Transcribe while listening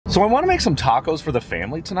So I want to make some tacos for the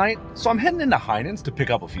family tonight, so I'm heading into Heinen's to pick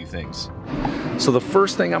up a few things. So the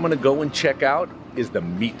first thing I'm going to go and check out is the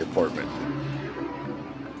meat department.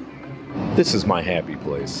 This is my happy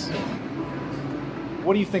place.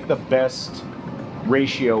 What do you think the best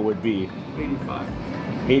ratio would be? 85.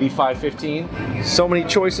 85-15? So many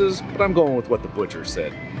choices, but I'm going with what the butcher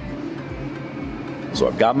said. So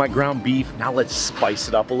I've got my ground beef, now let's spice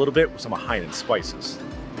it up a little bit with some of Heinen's spices.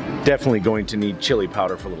 Definitely going to need chili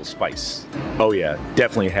powder for a little spice. Oh yeah,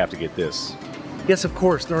 definitely have to get this. Yes, of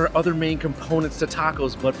course, there are other main components to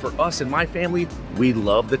tacos, but for us and my family, we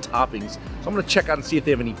love the toppings. So I'm gonna check out and see if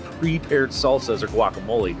they have any prepared salsas or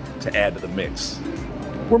guacamole to add to the mix.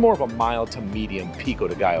 We're more of a mild to medium pico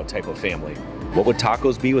de gallo type of family. What would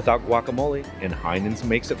tacos be without guacamole? And Heinen's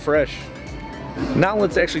makes it fresh. Now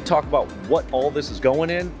let's actually talk about what all this is going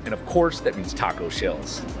in, and of course that means taco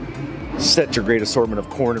shells. Such a great assortment of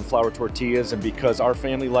corn and flour tortillas, and because our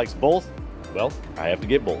family likes both, well, I have to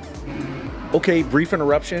get both. Okay, brief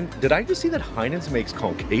interruption. Did I just see that Heinen's makes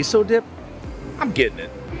con queso dip? I'm getting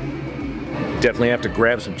it. Definitely have to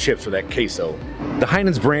grab some chips for that queso. The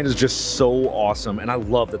Heinen's brand is just so awesome, and I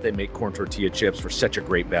love that they make corn tortilla chips for such a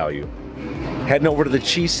great value. Heading over to the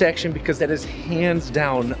cheese section because that is hands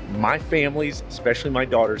down my family's, especially my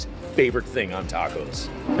daughter's, favorite thing on tacos.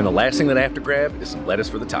 And the last thing that I have to grab is some lettuce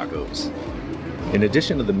for the tacos. In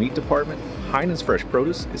addition to the meat department, Heinen's fresh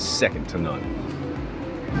produce is second to none.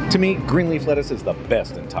 To me, green leaf lettuce is the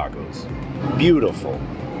best in tacos. Beautiful.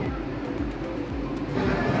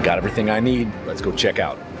 Got everything I need. Let's go check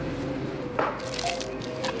out.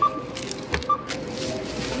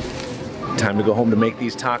 Time to go home to make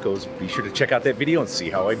these tacos. Be sure to check out that video and see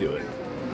how I do it.